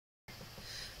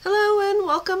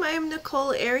welcome. I am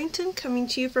Nicole Arrington coming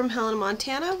to you from Helena,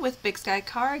 Montana with Big Sky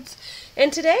Cards.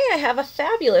 And today I have a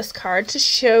fabulous card to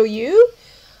show you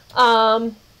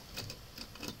to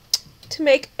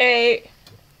make a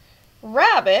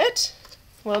rabbit,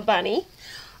 well, bunny.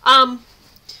 But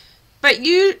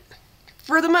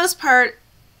for the most part,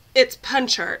 it's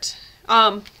punch art.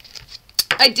 I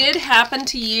did happen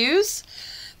to use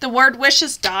the Word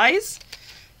Wishes dies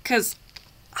because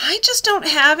I just don't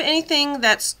have anything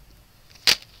that's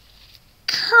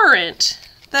current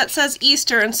that says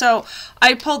Easter, and so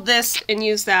I pulled this and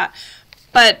used that.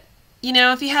 But you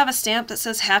know, if you have a stamp that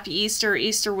says Happy Easter,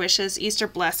 Easter Wishes, Easter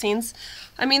Blessings,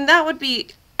 I mean, that would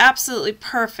be absolutely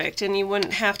perfect and you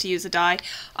wouldn't have to use a die.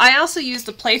 I also used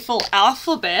the Playful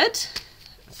Alphabet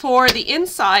for the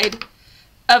inside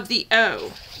of the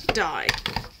O die.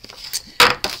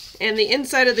 And the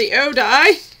inside of the O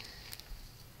die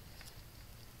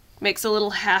makes a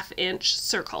little 1/2 inch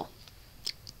circle.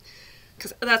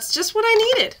 Because that's just what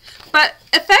I needed. But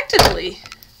effectively,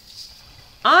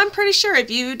 I'm pretty sure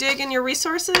if you dig in your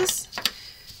resources,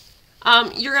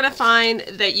 you're going to find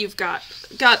that you've got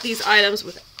these items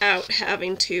without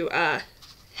having to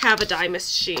have a die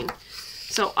machine.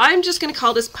 So I'm just going to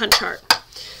call this punch art.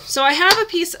 So I have a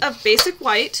piece of basic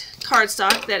white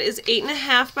cardstock that is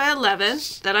 8.5 by 11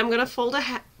 that I'm going to fold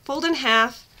in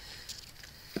half.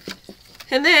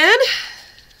 And then,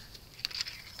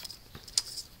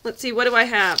 let's see, what do I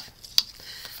have?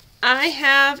 I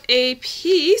have a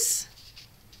piece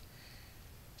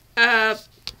of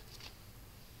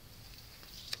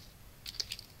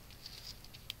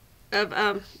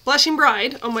Blushing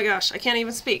Bride. Oh my gosh, I can't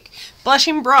even speak.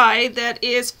 Blushing Bride that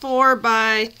is 4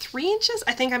 by 3 inches.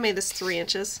 I think I made this 3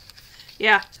 inches.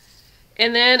 Yeah.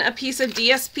 And then a piece of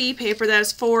DSP paper that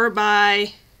is 4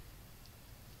 by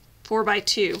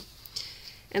 2.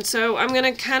 And so I'm going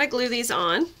to kind of glue these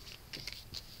on.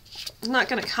 I'm not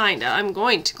going to kinda, I'm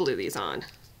going to glue these on.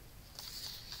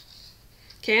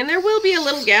 Okay, and there will be a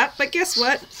little gap, but guess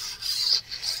what?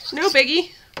 No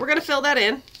biggie. We're going to fill that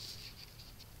in.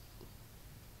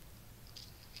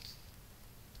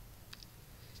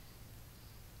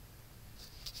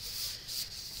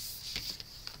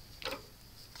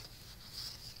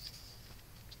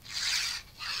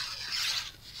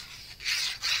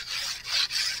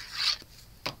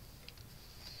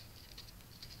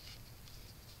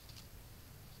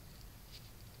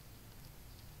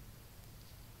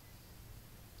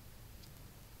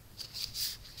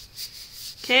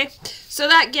 Okay, so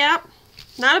that gap,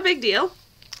 not a big deal,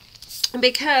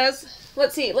 because,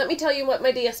 let's see, let me tell you what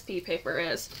my DSP paper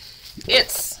is.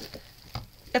 It's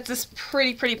this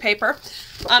pretty paper.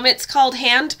 It's called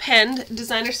Hand Penned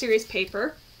Designer Series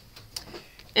paper,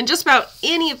 and just about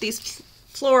any of these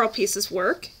floral pieces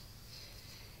work.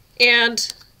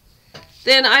 And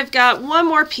then I've got one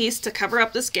more piece to cover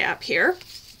up this gap here,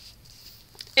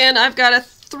 and I've got a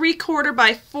 3/4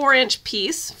 by 4 inch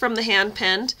piece from the Hand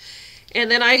Penned. And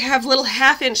then I have little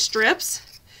 1/2 inch strips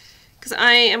because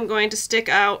I am going to stick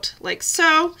out like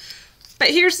so.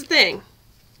 But here's the thing.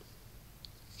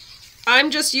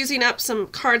 I'm just using up some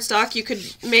cardstock. You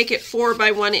could make it 4 by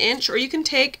 1 inch, or you can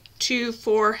take 2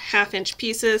 4 1/2 inch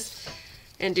pieces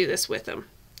and do this with them.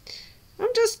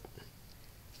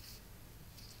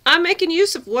 I'm making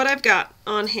use of what I've got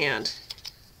on hand.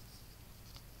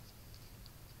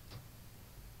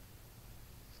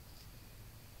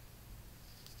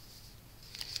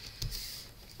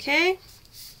 Okay.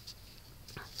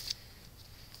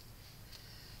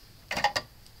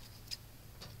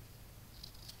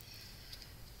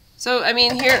 So, I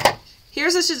mean,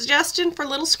 here's a suggestion for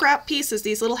little scrap pieces,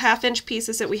 these little 1/2 inch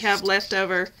pieces that we have left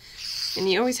over. And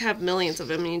you always have millions of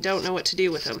them and you don't know what to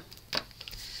do with them.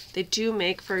 They do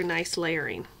make for nice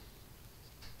layering.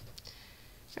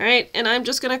 Alright, and I'm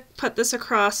just going to put this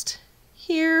across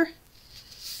here,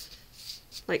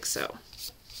 like so.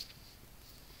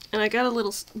 And I got a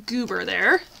little goober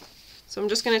there, so I'm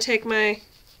just going to take my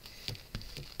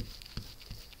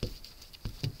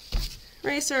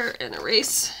eraser and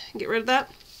erase and get rid of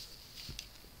that.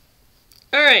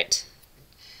 Alright,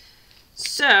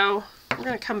 so we're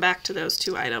going to come back to those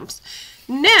two items.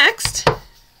 Next,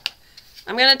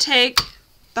 I'm going to take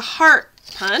the heart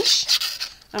punch.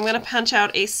 I'm going to punch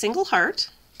out a single heart,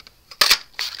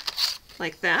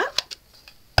 like that.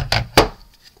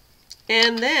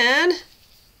 And then,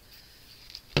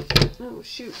 oh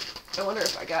shoot, I wonder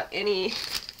if I got any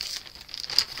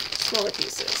smaller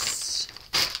pieces.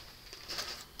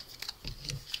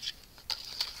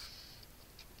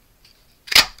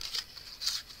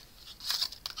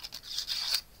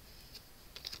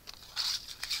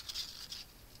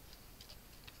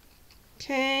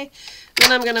 Okay,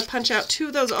 Then I'm going to punch out 2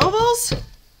 of those ovals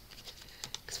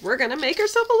because we're going to make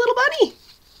ourselves a little bunny.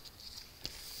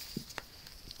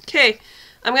 Okay,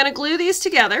 I'm going to glue these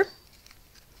together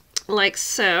like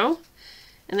so,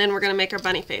 and then we're going to make our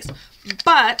bunny face.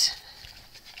 But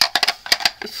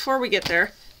before we get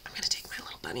there, I'm going to take my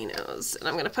little bunny nose and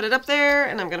I'm going to put it up there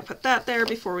and I'm going to put that there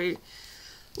before we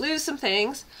lose some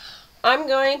things. I'm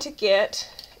going to get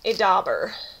a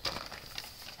dauber.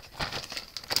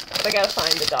 But I got to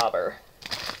find the dauber.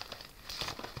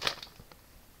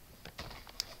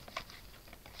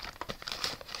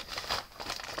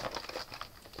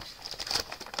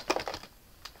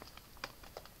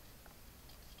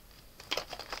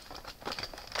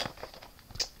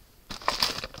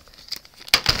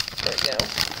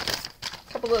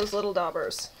 Of those little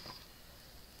daubers.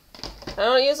 I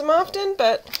don't use them often,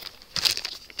 but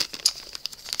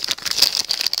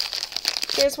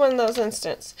here's one of those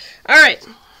instances. Alright,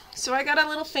 so I got a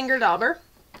little finger dauber.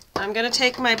 I'm going to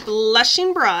take my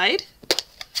Blushing Bride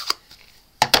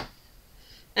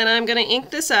and I'm going to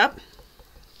ink this up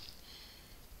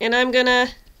and I'm going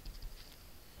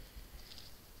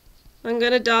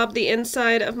to daub the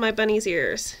inside of my bunny's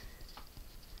ears.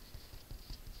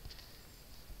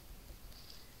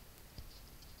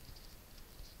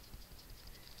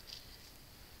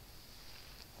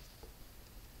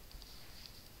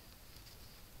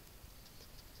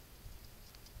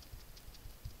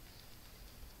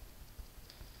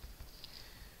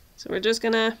 So we're just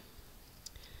gonna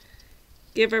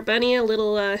give our bunny a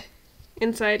little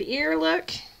inside ear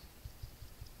look.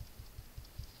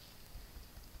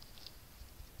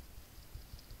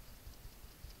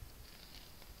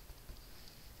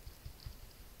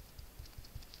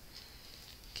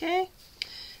 Okay,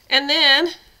 and then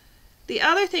the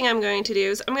other thing I'm going to do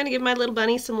is I'm going to give my little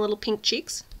bunny some little pink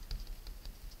cheeks.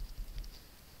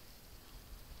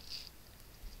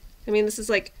 I mean, this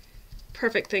is like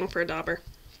perfect thing for a dauber.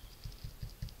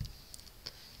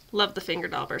 Love the finger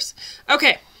daubers.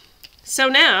 Okay, so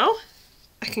now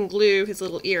I can glue his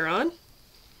little ear on.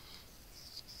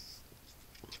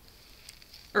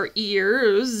 Or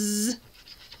ears,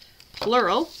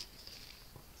 plural.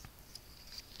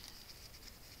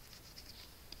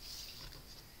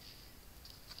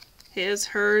 His,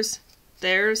 hers,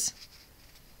 theirs.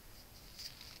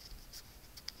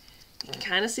 You can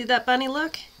kind of see that bunny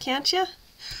look, can't you?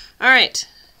 All right,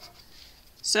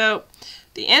 so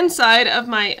the inside of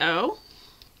my O,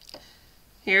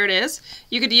 here it is.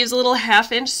 You could use a little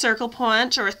 1/2-inch circle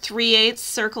punch or a 3/8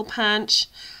 circle punch.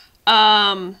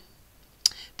 The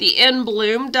In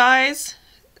Bloom dies,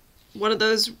 one of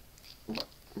those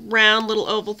round little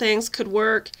oval things could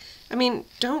work. I mean,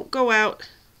 don't go out.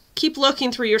 Keep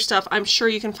looking through your stuff. I'm sure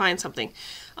you can find something.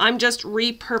 I'm just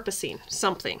repurposing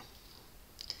something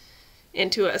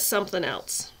into a something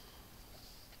else.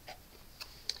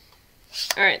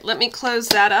 All right, let me close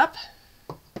that up.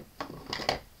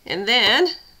 And then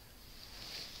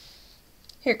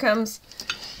here comes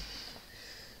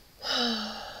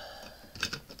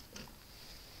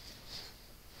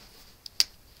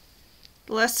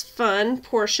the less fun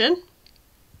portion.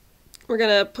 We're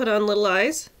gonna put on little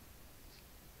eyes.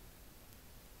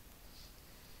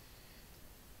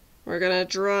 We're gonna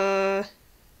draw a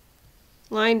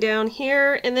line down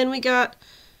here, and then we got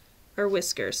our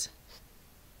whiskers.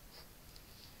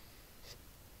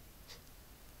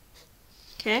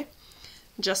 Okay,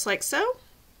 just like so,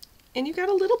 and you got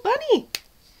a little bunny.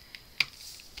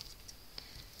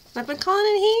 I've been calling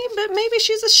it he, but maybe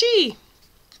she's a she.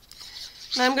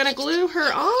 And I'm gonna glue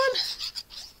her on.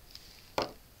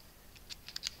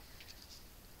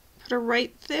 Put her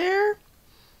right there.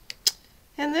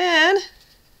 And then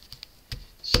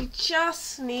she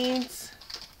just needs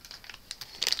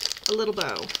a little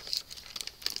bow.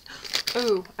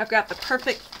 Ooh, I've got the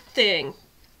perfect thing.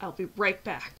 I'll be right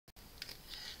back.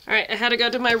 All right, I had to go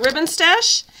to my ribbon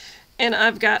stash, and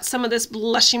I've got some of this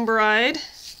Blushing Bride.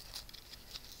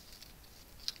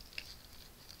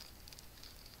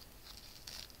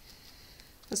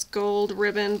 This gold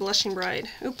ribbon Blushing Bride.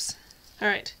 Oops. All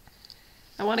right.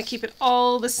 I want to keep it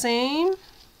all the same.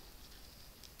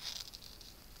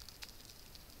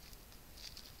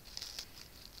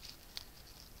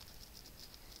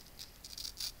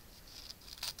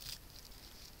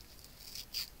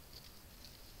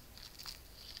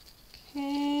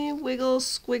 Okay, wiggle,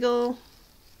 squiggle.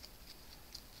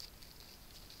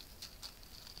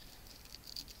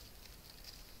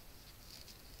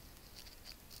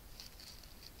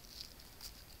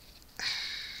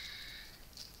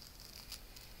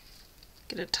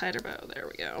 Get a tighter bow. There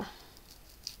we go. All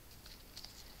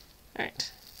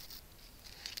right.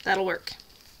 That'll work.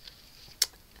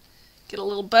 Get a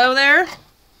little bow there.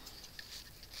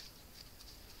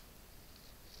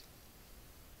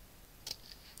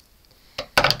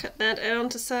 Cut that down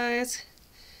to size.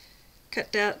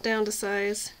 Cut that down to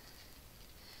size.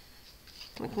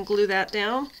 We can glue that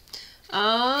down.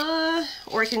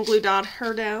 Or I can glue dot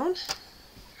her down.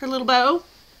 Her little bow.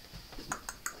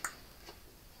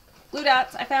 Glue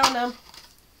dots, I found them.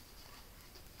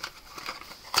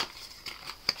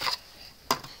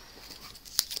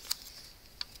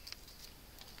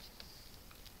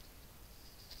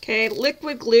 Okay,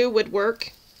 liquid glue would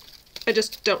work. I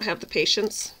just don't have the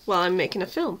patience while I'm making a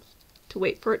film to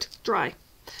wait for it to dry.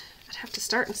 I'd have to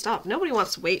start and stop. Nobody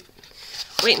wants to wait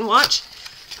and watch.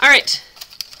 All right.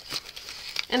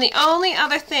 And the only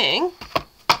other thing,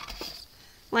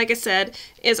 like I said,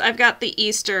 is I've got the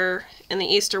Easter and the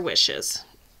Easter wishes.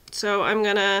 So I'm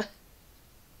gonna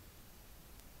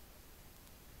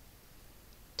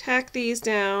tack these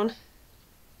down.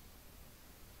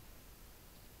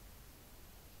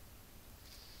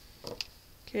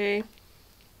 Okay.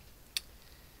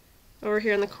 Over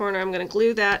here in the corner, I'm gonna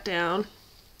glue that down.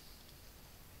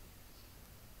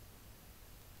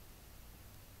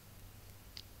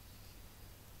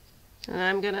 And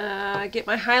I'm gonna get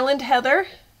my Highland Heather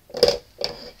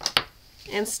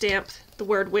and stamp the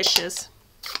word wishes.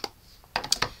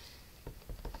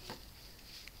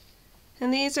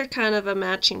 And these are kind of a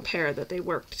matching pair that they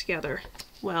work together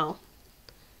well.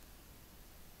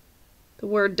 The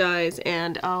word dies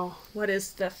and, oh, what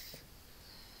is the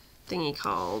thingy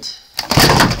called?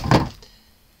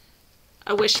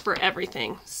 A Wish for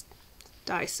Everything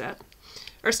die set,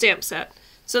 or stamp set.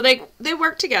 So they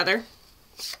work together.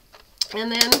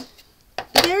 And then,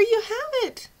 there you have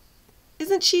it.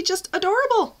 Isn't she just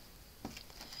adorable?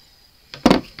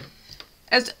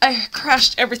 As I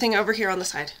crashed everything over here on the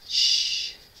side.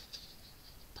 Shh.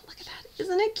 But look at that.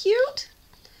 Isn't it cute?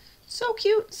 So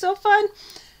cute. So fun.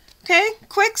 Okay.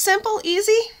 Quick, simple,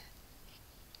 easy.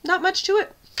 Not much to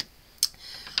it.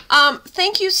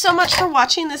 Thank you so much for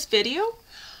watching this video.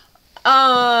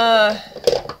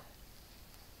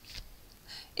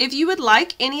 If you would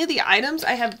like any of the items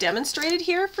I have demonstrated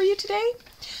here for you today,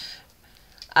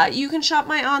 you can shop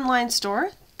my online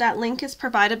store. That link is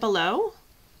provided below,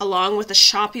 along with a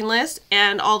shopping list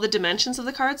and all the dimensions of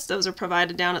the cards. Those are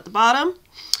provided down at the bottom.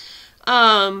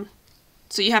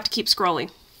 So you have to keep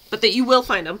scrolling, but that you will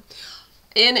find them.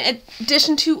 In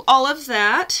addition to all of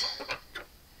that,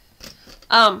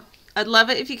 I'd love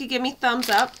it if you could give me thumbs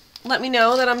up. Let me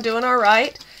know that I'm doing all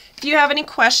right. If you have any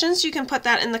questions, you can put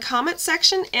that in the comment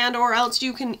section, and or else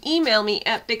you can email me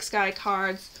at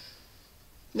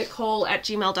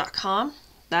bigskycards@nicole@gmail.com.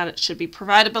 That should be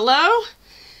provided below.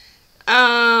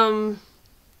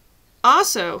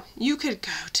 Also, you could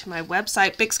go to my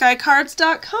website,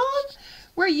 bigskycards.com,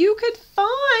 where you could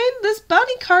find this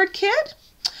bunny card kit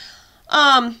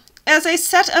as a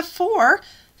set of 4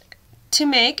 to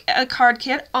make a card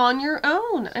kit on your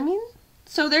own. I mean,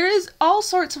 so there is all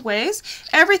sorts of ways.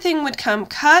 Everything would come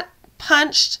cut,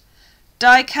 punched,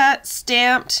 die cut,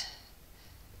 stamped.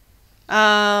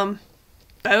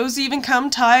 Bows even come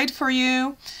tied for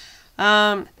you.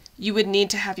 You would need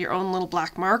to have your own little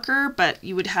black marker, but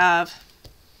you would have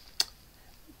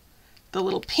the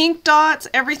little pink dots.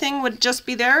 Everything would just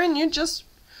be there, and you're just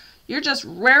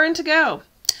raring to go.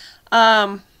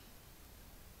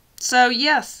 So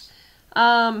yes,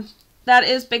 that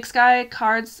is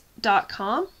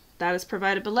bigskycards.com. That is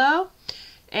provided below.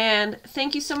 And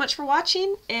thank you so much for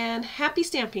watching, and happy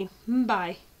stamping.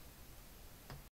 Bye.